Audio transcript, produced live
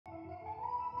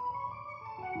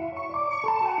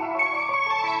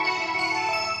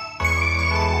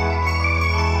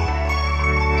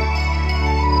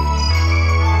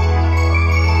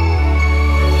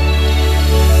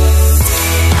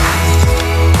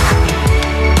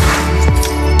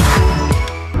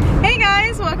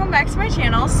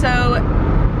So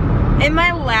in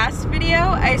my last video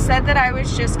I said that I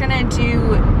was just gonna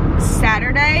do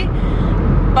Saturday,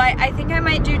 but I think I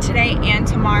might do today and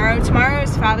tomorrow. Tomorrow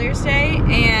is Father's Day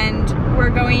and we're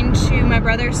going to my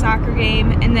brother's soccer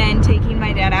game and then taking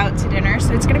my dad out to dinner,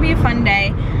 so it's gonna be a fun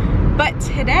day. But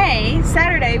today,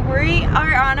 Saturday, we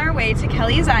are on our way to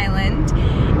Kelly's Island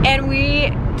and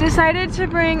we decided to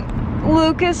bring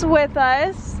Lucas with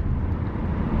us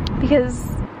because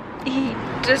he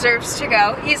deserves to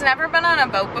go. He's never been on a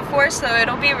boat before, so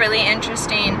it'll be really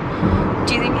interesting.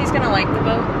 Do you think he's gonna like the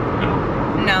boat?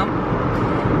 No.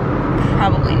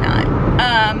 Probably not.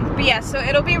 But yeah, so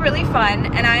it'll be really fun.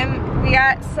 And we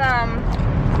got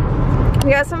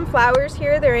some flowers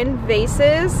here. They're in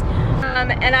vases.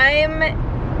 And I'm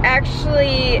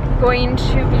actually going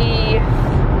to be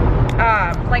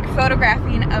like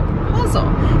photographing a proposal.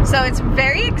 So it's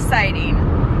very exciting.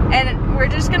 And we're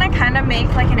just gonna kind of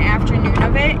make like an afternoon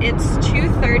of it. It's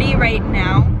 2:30 right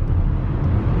now.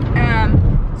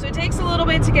 So it takes a little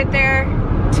bit to get there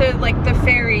to like the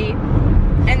ferry.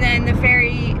 And then the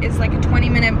ferry is like a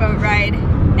 20-minute boat ride.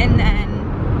 And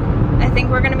then I think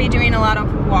we're gonna be doing a lot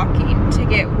of walking to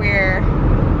get where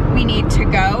we need to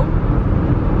go.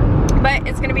 But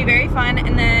it's gonna be very fun.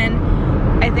 And then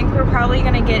I think we're probably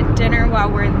gonna get dinner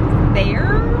while we're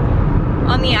there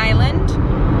on the island.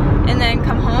 And then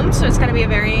come home, so it's gonna be a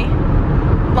very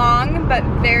long but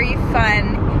very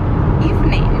fun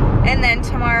evening. And then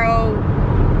tomorrow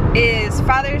is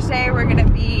Father's Day. We're gonna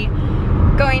be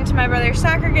going to my brother's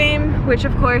soccer game, which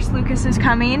of course Lucas is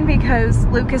coming because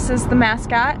Lucas is the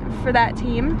mascot for that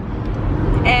team,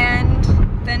 and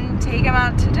then take him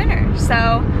out to dinner.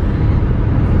 So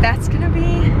that's gonna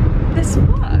be this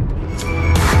vlog.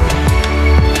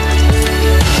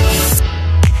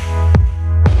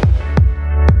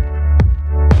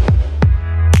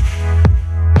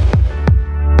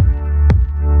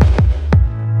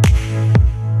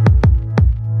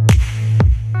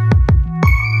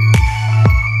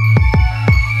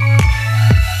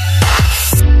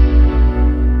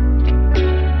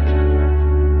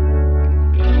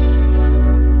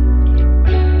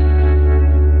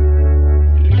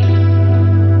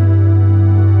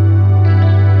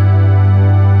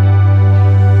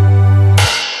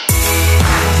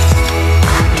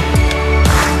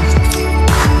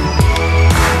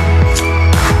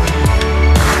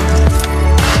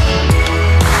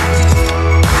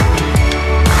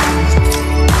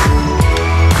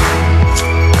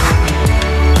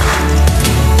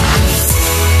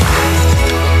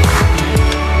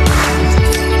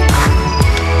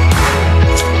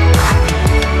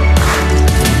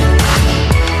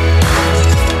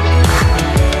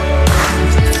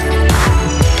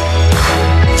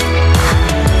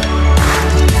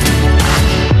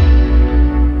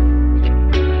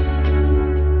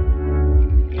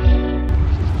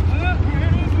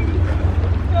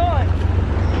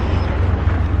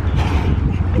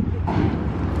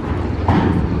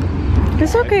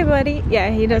 It's okay, buddy. Yeah,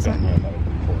 he doesn't.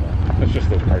 It's just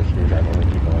those car screws I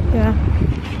don't keep on. Yeah.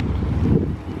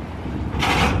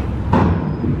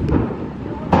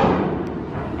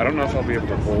 I don't know if I'll be able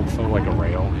to hold something like a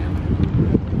rail.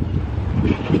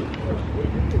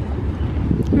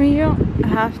 I mean, you don't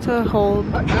have to hold.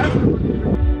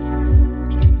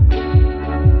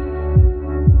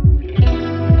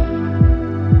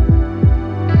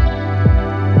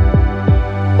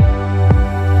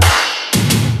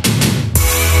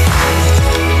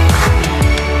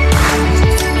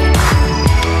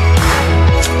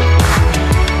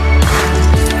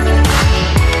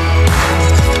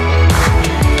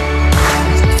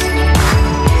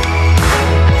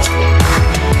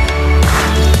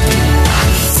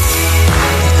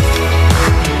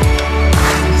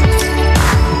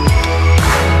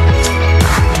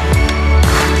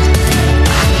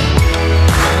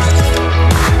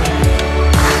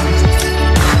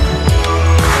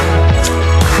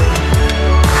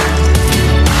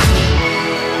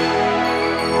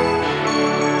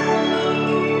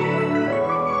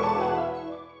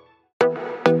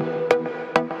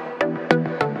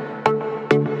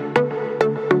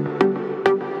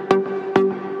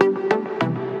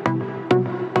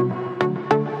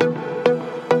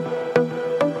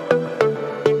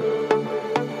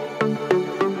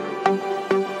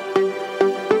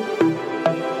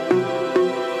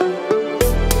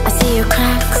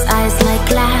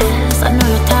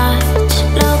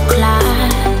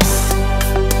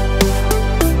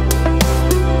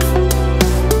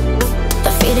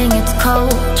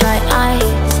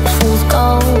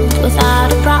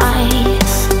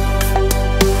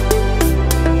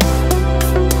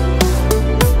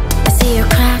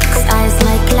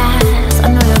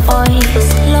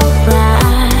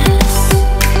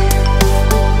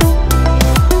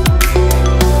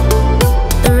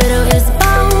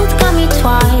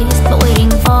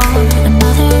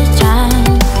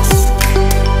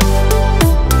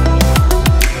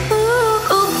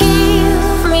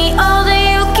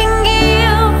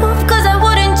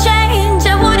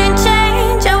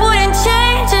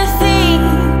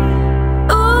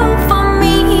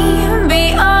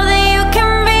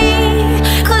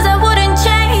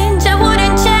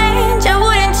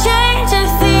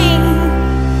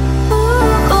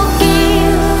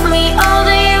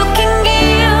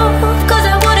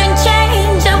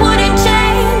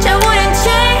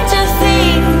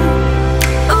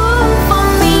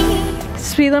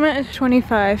 It's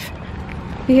 25.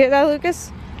 You hear that,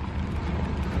 Lucas?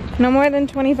 No more than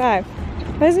 25.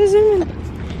 Why is it zooming?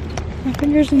 My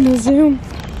finger's in the zoom.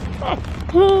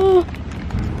 Oh.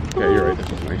 Yeah, you're right.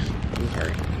 That was nice. I'm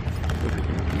sorry.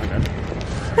 My bad.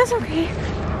 That's okay.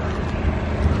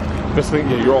 This thing,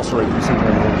 yeah, you're also right. These things are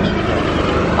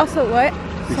annoying. Also what?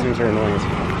 These things are annoying as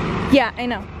well. Yeah, I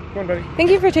know. Come on, buddy.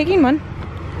 Thank you for taking one.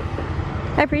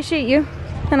 I appreciate you.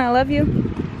 And I love you.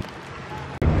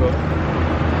 Oh,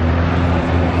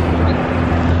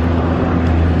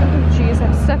 jeez,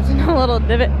 I stepped in a little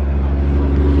divot.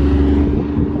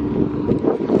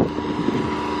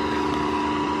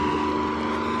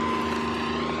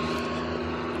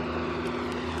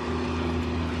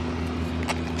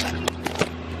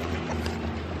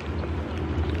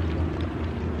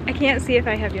 I can't see if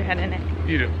I have your head in it.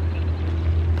 You do.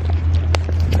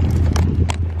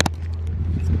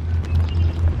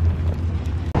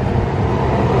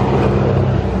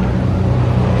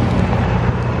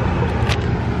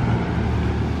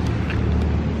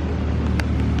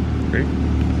 Ready?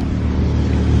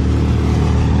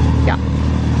 Yeah.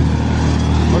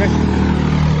 Okay.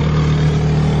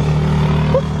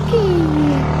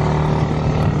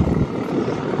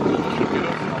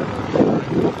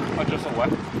 Just a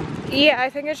left. Yeah, I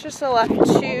think it's just a left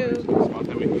to... Spot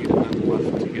that we need, and then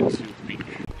left to get to the beach.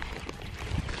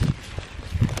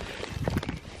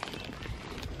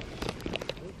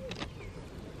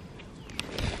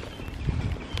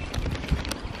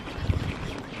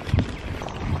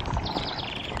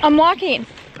 I'm walking.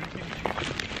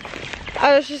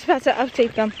 I was just about to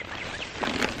update them.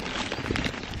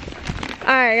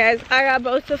 Alright guys, I got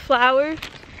both the flowers.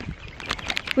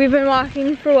 We've been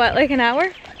walking for what, like an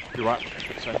hour? You what?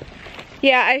 Sorry.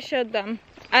 Yeah, I showed them.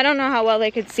 I don't know how well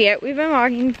they could see it. We've been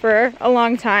walking for a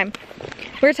long time.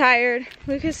 We're tired.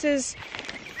 Lucas is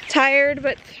tired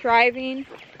but thriving.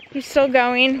 He's still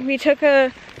going. We took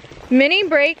a mini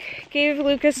break, gave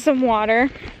Lucas some water.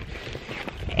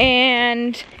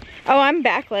 And, oh, I'm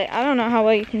backlit. I don't know how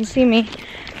well you can see me.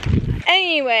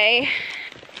 Anyway,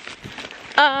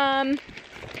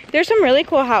 there's some really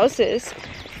cool houses.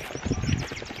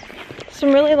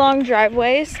 Some really long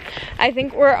driveways. I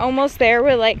think we're almost there.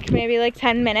 We're like maybe like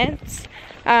 10 minutes.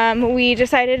 We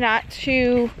decided not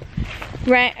to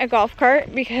rent a golf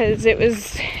cart because it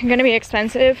was gonna be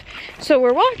expensive. So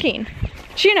we're walking,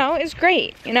 which, you know, is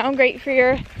great. You know, great for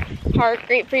your heart,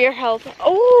 great for your health.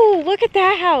 Oh, look at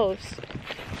that house.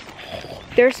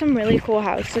 There's some really cool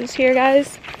houses here,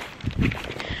 guys.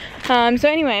 So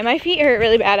anyway, my feet hurt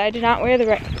really bad. I did not wear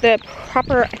the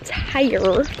proper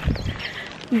attire.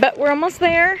 But we're almost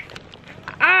there.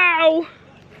 Ow!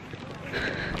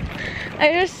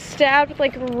 I just stabbed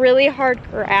like really hard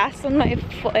grass on my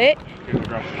foot.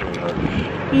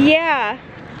 Yeah.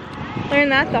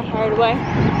 Learned that the hard way.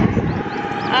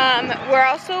 We're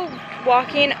also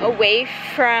walking away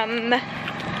from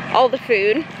all the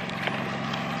food.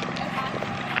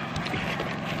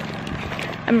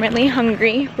 I'm really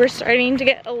hungry. We're starting to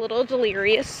get a little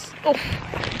delirious. Oh.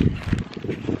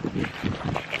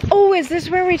 Oh, is this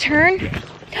where we turn?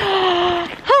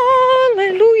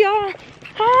 Hallelujah!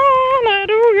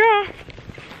 Hallelujah!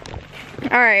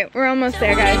 Alright, we're almost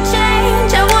there, guys.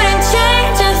 I wouldn't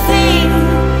change a thing.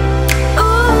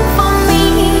 Ooh, for me,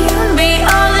 be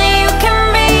all that you can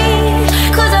be.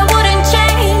 'Cause I wouldn't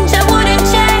change, I wouldn't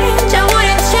change, I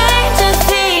wouldn't change a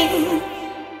thing.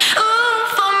 Ooh,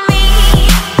 for me.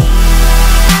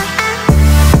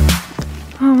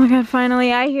 Oh my god,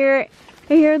 finally, I hear it.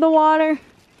 I hear the water.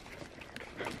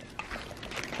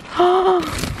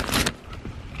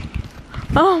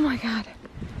 Oh my god.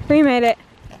 We made it.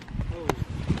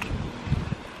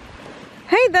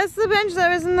 Hey, that's the bench that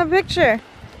was in the picture.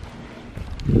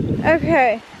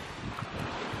 Okay.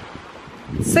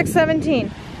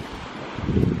 6:17.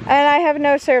 And I have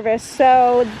no service,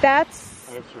 so that's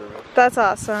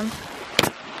awesome.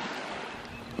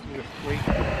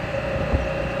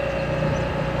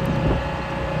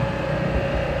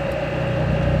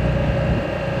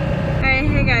 Alright,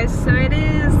 hey guys, so it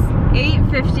is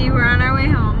 8:50. We're on our way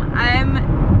home. I'm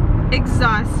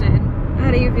exhausted.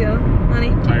 How do you feel,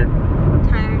 honey? Tired.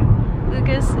 Tired.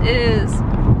 Lucas is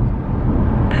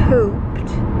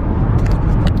pooped.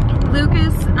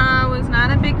 Lucas was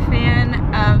not a big fan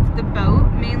of the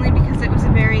boat, mainly because it was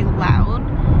very loud.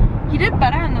 He did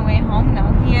better on the way home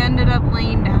though. He ended up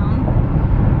laying down.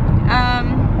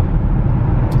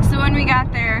 So when we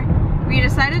got there, we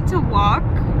decided to walk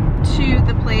to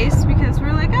the place because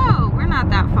we're like, oh, we're not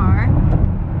that far.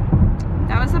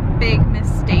 That was a big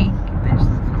mistake.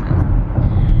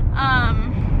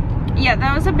 Yeah,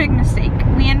 that was a big mistake.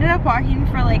 We ended up walking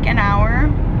for like an hour.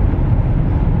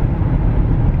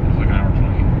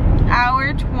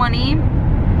 another 20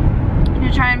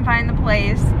 to try and find the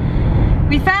place.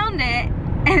 We found it,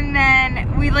 and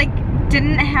then we like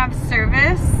didn't have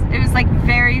service. It was like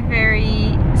very,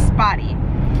 very spotty.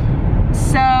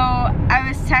 So I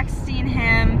was texting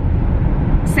him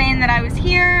saying that I was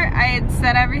here. I had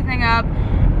set everything up,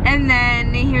 and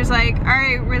then he was like, all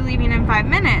right, we're leaving in 5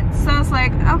 minutes. So I was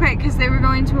like, okay, because they were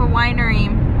going to a winery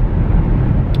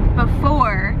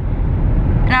before.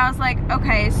 And I was like,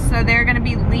 okay, so they're gonna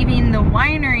be leaving the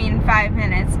winery in 5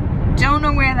 minutes. Don't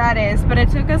know where that is, but it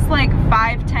took us like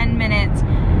 5-10 minutes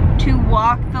to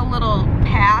walk the little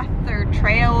path or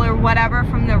trail or whatever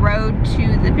from the road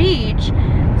to the beach.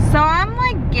 So I'm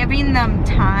like giving them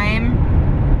time,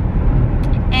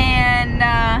 and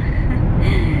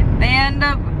they end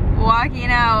up walking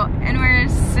out, and we're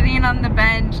sitting on the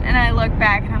bench, and I look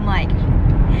back and I'm like,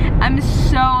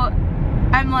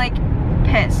 I'm like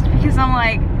pissed, because I'm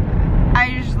like, I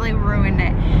just like ruined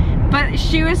it. But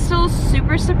she was still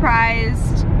super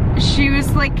surprised. She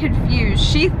was like confused.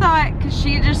 She thought, because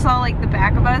she just saw like the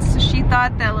back of us, so she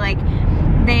thought that like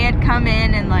they had come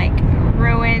in and like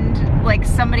ruined like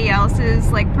somebody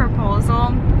else's like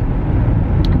proposal.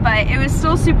 But it was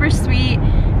still super sweet.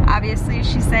 Obviously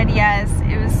she said yes.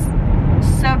 It was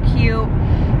so cute.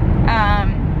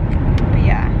 But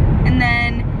yeah. And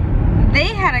then they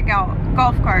had a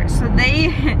golf cart, so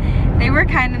they were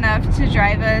kind enough to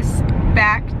drive us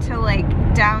back to like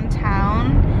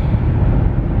downtown.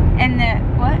 And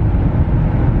then what?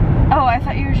 Oh, I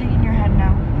thought you were shaking your head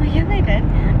no. Well, yeah, they did.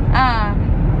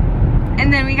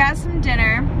 And then we got some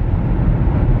dinner,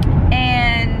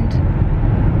 and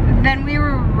then we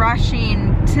were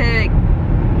rushing to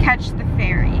catch the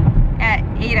ferry at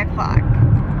 8 o'clock.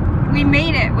 We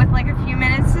made it with like a few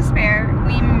minutes to spare.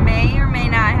 We may or may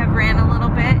not have ran a little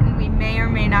bit, and we may or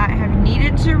may not have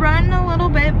needed to run a little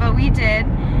bit, but we did.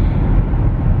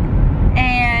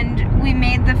 And we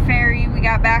made the ferry. We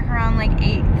got back around like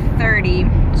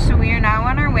 8:30, so we are now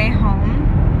on our way home.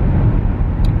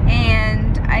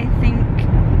 And I think,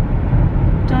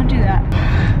 don't do that.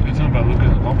 It's not about Lucas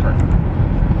and golf cart.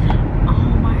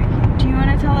 Oh my, do you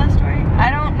want to tell that story? I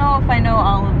don't know if I know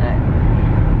all of it.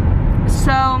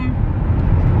 So,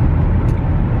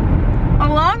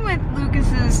 along with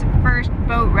Lucas's first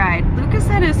boat ride, Lucas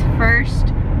had his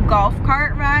first golf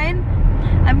cart ride.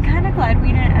 I'm kind of glad we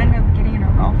didn't end up getting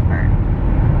a golf cart.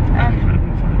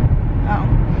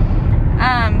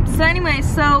 So anyway,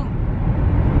 so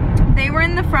they were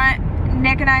in the front,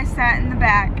 Nick and I sat in the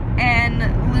back, and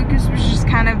Lucas was just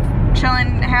kind of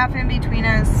chilling half in between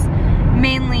us,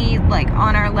 mainly like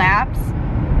on our laps.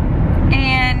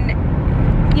 And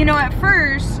you know, at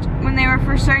first, when they were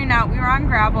first starting out, we were on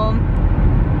gravel.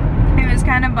 It was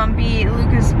kind of bumpy.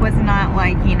 Lucas was not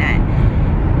liking it.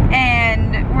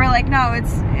 And we're like, no,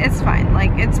 it's fine.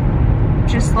 Like, it's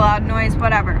just loud noise,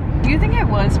 whatever. Do you think it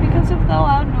was because of the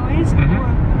loud noise?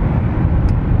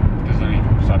 Mm-hmm. Because then he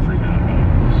stopped freaking out about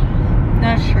it.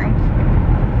 That's true.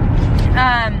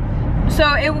 So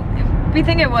we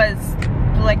think it was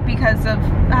like because of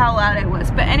how loud it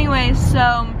was. But anyway,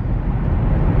 so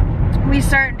we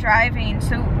start driving.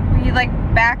 So we like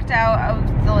backed out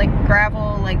of the like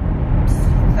gravel like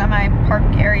semi-park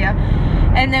area,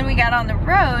 and then we got on the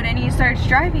road, and he starts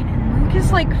driving, and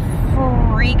Lucas like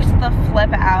freaked the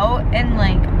flip out, and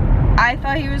like I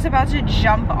thought he was about to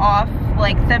jump off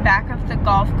like the back of the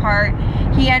golf cart.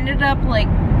 He ended up like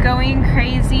going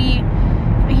crazy.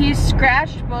 He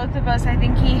scratched both of us. I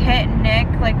think he hit Nick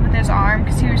like with his arm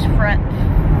because he was how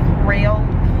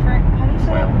do you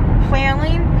say it?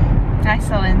 Flailing. I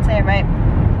still didn't say it right.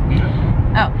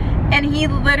 Oh, and he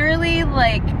literally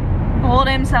like pulled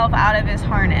himself out of his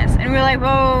harness, and we were like,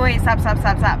 whoa, wait, stop.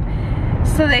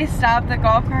 So they stopped the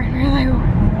golf cart, and we were like,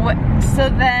 what? So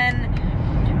then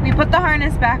we put the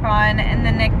harness back on, and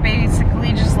then Nick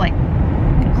basically just like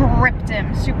gripped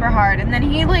him super hard, and then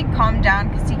he like calmed down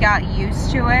because he got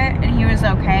used to it, and he was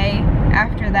okay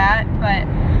after that. But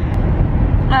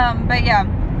yeah,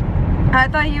 I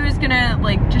thought he was gonna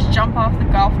like just jump off the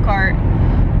golf cart.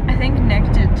 I think Nick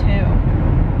did too.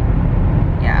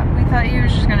 Yeah, we thought he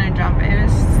was just gonna jump. It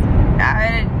was,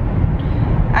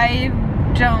 I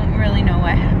don't really know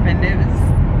what happened.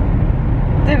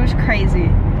 It was crazy.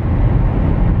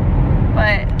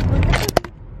 But look at this.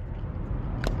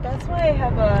 That's why I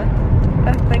have a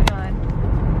thing on.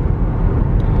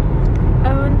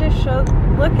 I wanted to show,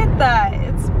 look at that.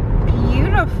 It's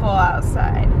beautiful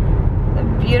outside. A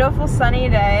beautiful sunny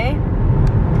day.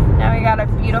 Now we got a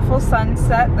beautiful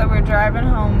sunset that we're driving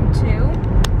home to.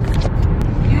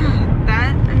 Yeah,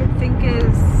 that I think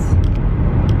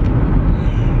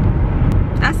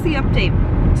that's the update.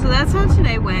 So that's how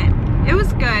today went. It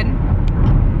was good.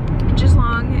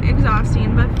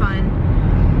 exhausting but fun.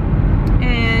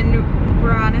 And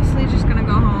we're honestly just gonna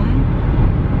go home.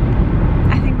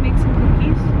 I think make some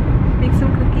cookies,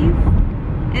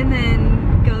 and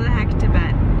then go the heck to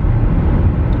bed.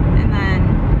 And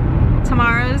then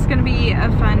tomorrow's gonna be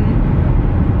a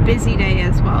fun, busy day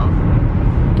as well.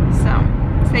 So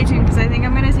stay tuned, because I think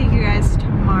I'm gonna take you guys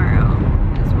tomorrow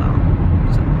as well.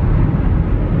 So.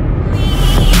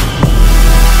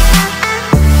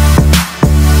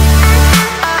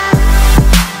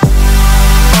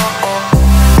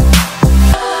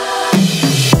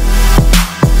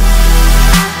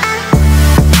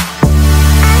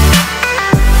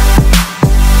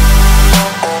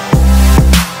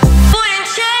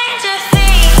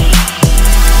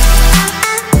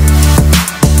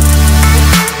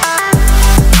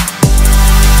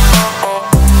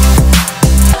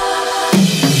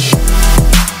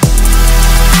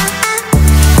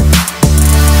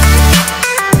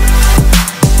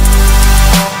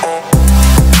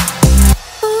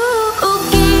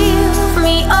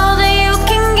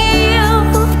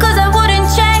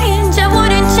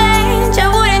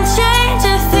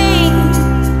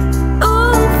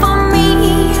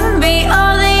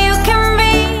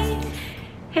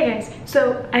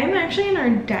 So I'm actually in our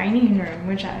dining room,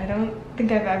 which I don't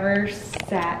think I've ever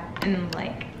sat and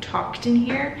like talked in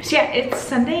here. So yeah, it's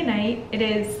Sunday night. It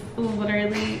is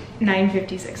literally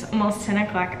 9:56, almost 10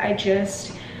 o'clock. I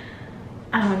just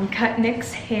cut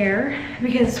Nick's hair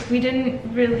because we didn't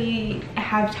really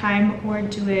have time or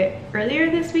do it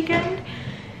earlier this weekend.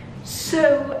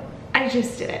 So I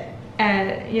just did it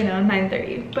at, you know,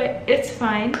 9:30, but it's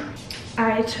fine.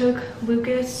 I took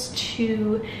Lucas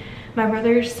to my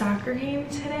brother's soccer game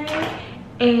today,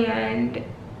 and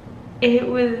it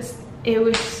was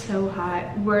so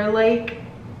hot. We're like,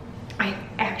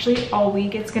 actually all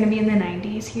week it's gonna be in the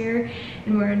 90s here,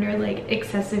 and we're under like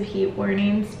excessive heat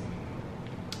warnings.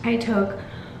 I took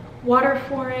water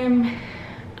for him,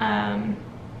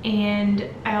 and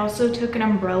I also took an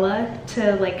umbrella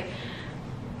to like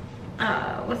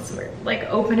what's the word, like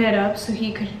open it up so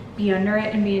he could be under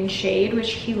it and be in shade,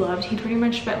 which he loved. He pretty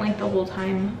much spent like the whole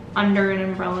time under an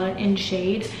umbrella in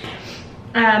shade.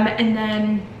 And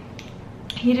then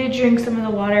he did drink some of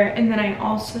the water, and then I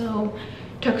also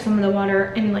took some of the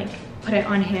water and like put it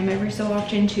on him every so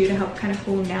often too, to help kind of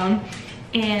cool him down.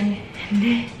 And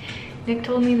Nick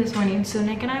told me this morning, so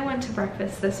Nick and I went to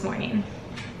breakfast this morning,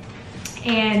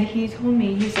 and he told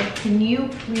me, he's like, can you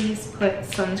please put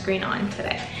sunscreen on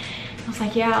today? I was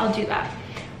like, yeah, I'll do that.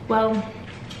 Well,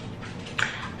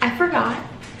 I forgot.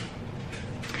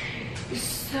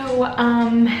 So,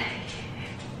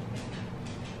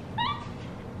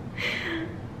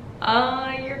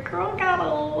 your girl got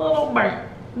a little burnt,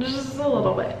 just a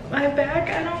little bit. My back,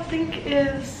 I don't think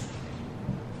is,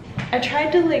 I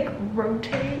tried to like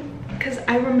rotate, because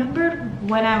I remembered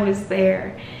when I was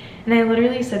there, and I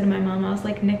literally said to my mom, I was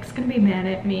like, Nick's gonna be mad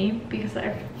at me because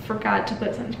I forgot to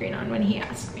put sunscreen on when he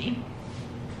asked me.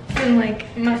 And like,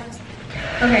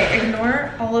 okay,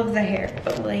 ignore all of the hair,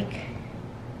 but like,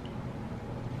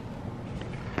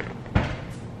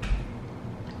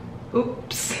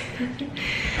 oops.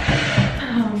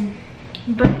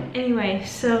 But anyway,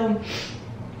 so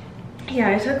yeah,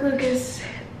 I took Lucas.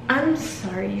 I'm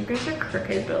sorry, you guys are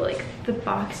crooked, but like the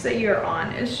box that you're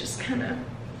on is just kind of,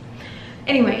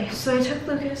 anyway. So I took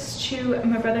Lucas to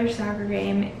my brother's soccer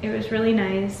game. It was really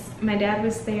nice. My dad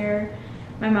was there,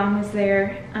 my mom was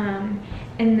there, and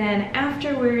then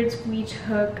afterwards we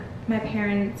took my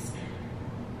parents,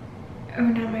 oh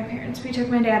not my parents, we took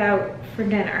my dad out for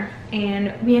dinner,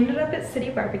 and we ended up at City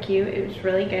Barbecue. It was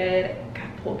really good. Got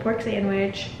a pulled pork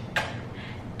sandwich,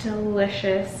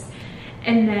 delicious.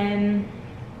 And then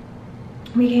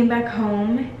we came back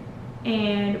home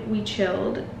and we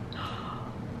chilled.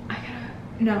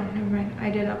 No, never mind, I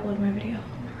did upload my video.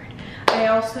 I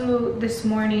also, this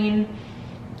morning,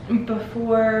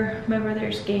 before my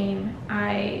brother's game,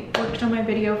 I worked on my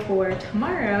video for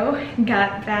tomorrow,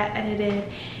 got that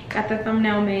edited, got the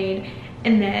thumbnail made,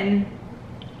 and then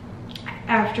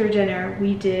after dinner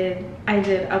I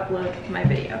did upload my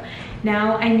video.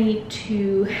 Now I need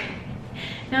to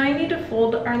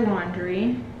fold our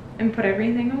laundry and put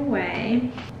everything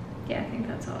away. Yeah, I think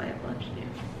that's all I have left to do.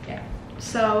 Yeah,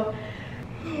 so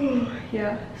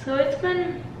yeah, so it's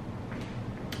been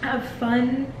a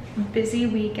fun, busy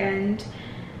weekend.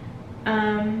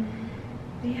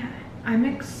 Yeah, I'm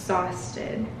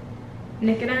exhausted.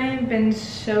 Nick and I have been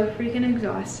so freaking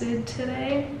exhausted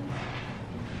today,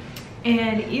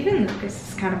 and even Lucas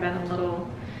has kind of been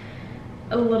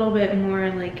a little bit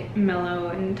more like mellow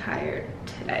and tired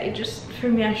today, just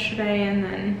from yesterday, and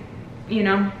then, you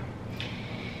know,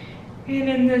 And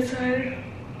then this side,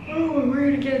 oh,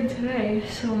 we're gonna get it today.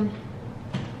 So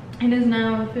it is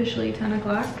now officially 10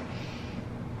 o'clock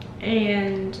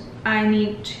and I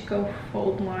need to go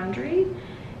fold laundry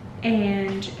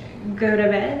and go to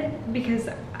bed because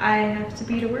I have to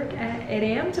be to work at 8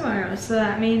 a.m. tomorrow. So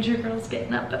that means your girl's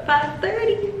getting up at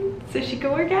 5:30 so she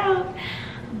can work out.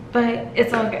 But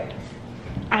it's all good.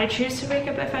 I choose to wake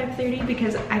up at 5:30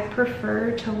 because I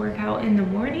prefer to work out in the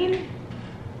morning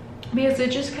because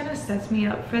it just kind of sets me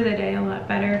up for the day a lot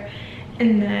better.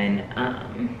 And then I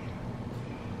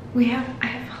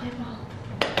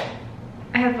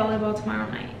have volleyball tomorrow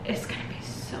night. It's gonna be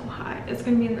so hot. It's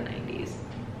gonna be in the 90s.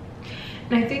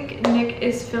 And I think Nick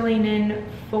is filling in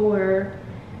for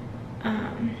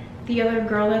the other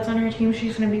girl that's on her team.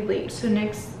 She's gonna be late, so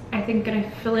Nick's, I think, gonna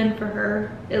fill in for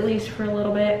her at least for a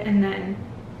little bit, and then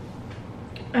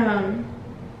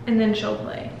she'll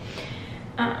play.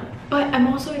 But I'm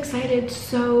also excited.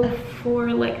 So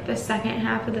for like the second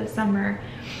half of the summer,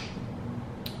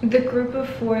 the group of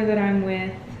 4 that I'm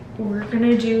with, we're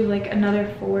gonna do like another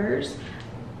 4s,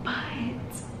 but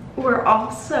we're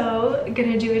also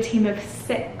gonna do a team of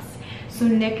 6. So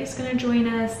Nick is gonna join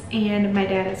us and my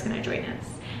dad is gonna join us.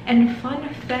 And fun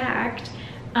fact,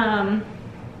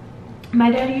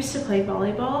 my dad used to play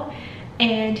volleyball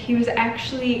and he was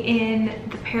actually in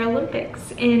the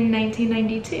Paralympics in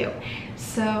 1992.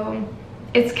 So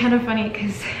it's kind of funny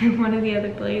because one of the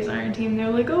other players on our team, they're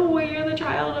like, oh, well, you're the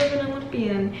child of an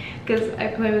Olympian, because I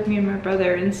play with me and my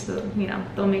brother, and so, you know,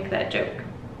 they'll make that joke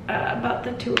about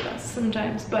the 2 of us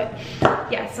sometimes. But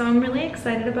yeah, so I'm really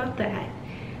excited about that.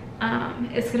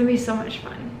 It's gonna be so much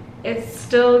fun. It's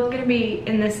still gonna be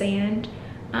in the sand,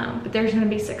 but there's gonna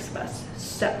be 6 of us,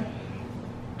 so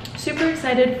super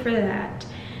excited for that.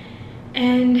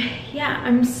 And yeah,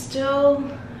 I'm still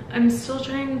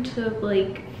trying to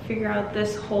like figure out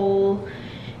this whole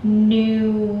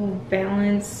new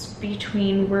balance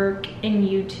between work and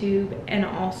YouTube, and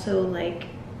also like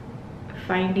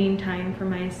finding time for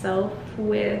myself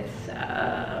with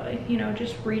you know,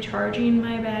 just recharging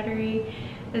my battery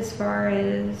as far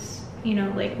as, you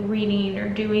know, like reading or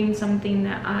doing something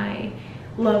that I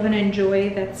love and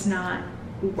enjoy that's not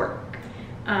work.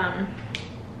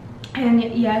 And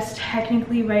yes,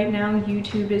 technically right now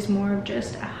YouTube is more of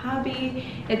just a hobby.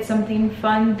 It's something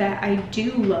fun that I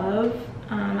do love.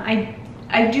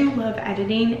 I do love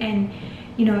editing, and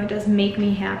you know, it does make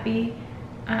me happy.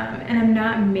 And I'm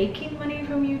not making money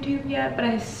from YouTube yet, but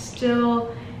I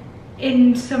still,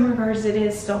 in some regards, it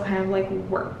is still kind of like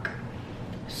work.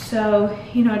 So,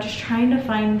 you know, just trying to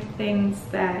find things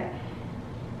that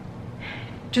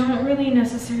don't really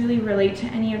necessarily relate to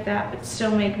any of that, but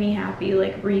still make me happy,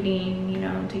 like reading, you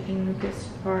know, taking Lucas to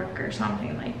the park or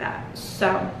something like that.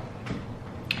 So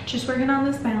just working on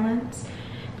this balance,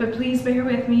 but please bear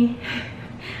with me.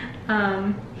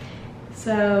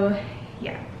 So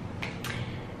yeah,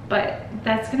 but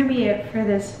that's gonna be it for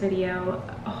this video.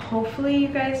 Hopefully you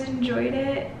guys enjoyed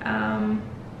it.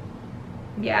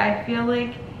 Yeah, I feel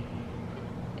like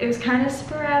it was kind of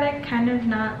sporadic, kind of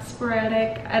not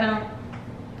sporadic. I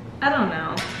don't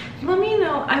know. Let me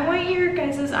know. I want your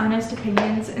guys' honest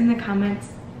opinions in the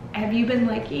comments. Have you been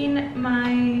liking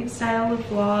my style of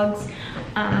vlogs?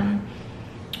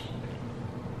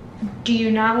 Do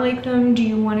you not like them? Do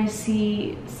you want to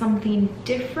see something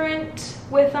different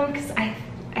with them? Because I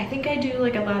think I do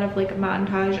like a lot of like a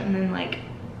montage and then like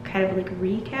kind of like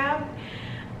recap,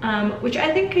 which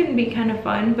I think can be kind of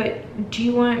fun. But do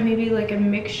you want maybe like a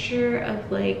mixture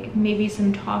of like maybe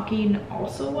some talking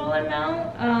also while I'm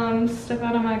out, step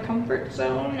out of my comfort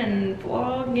zone and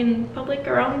vlog in public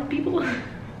around people?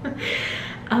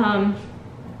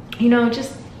 You know,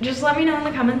 just let me know in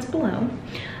the comments below.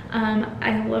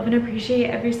 I love and appreciate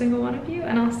every single one of you,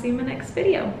 and I'll see you in my next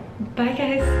video. Bye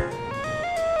guys.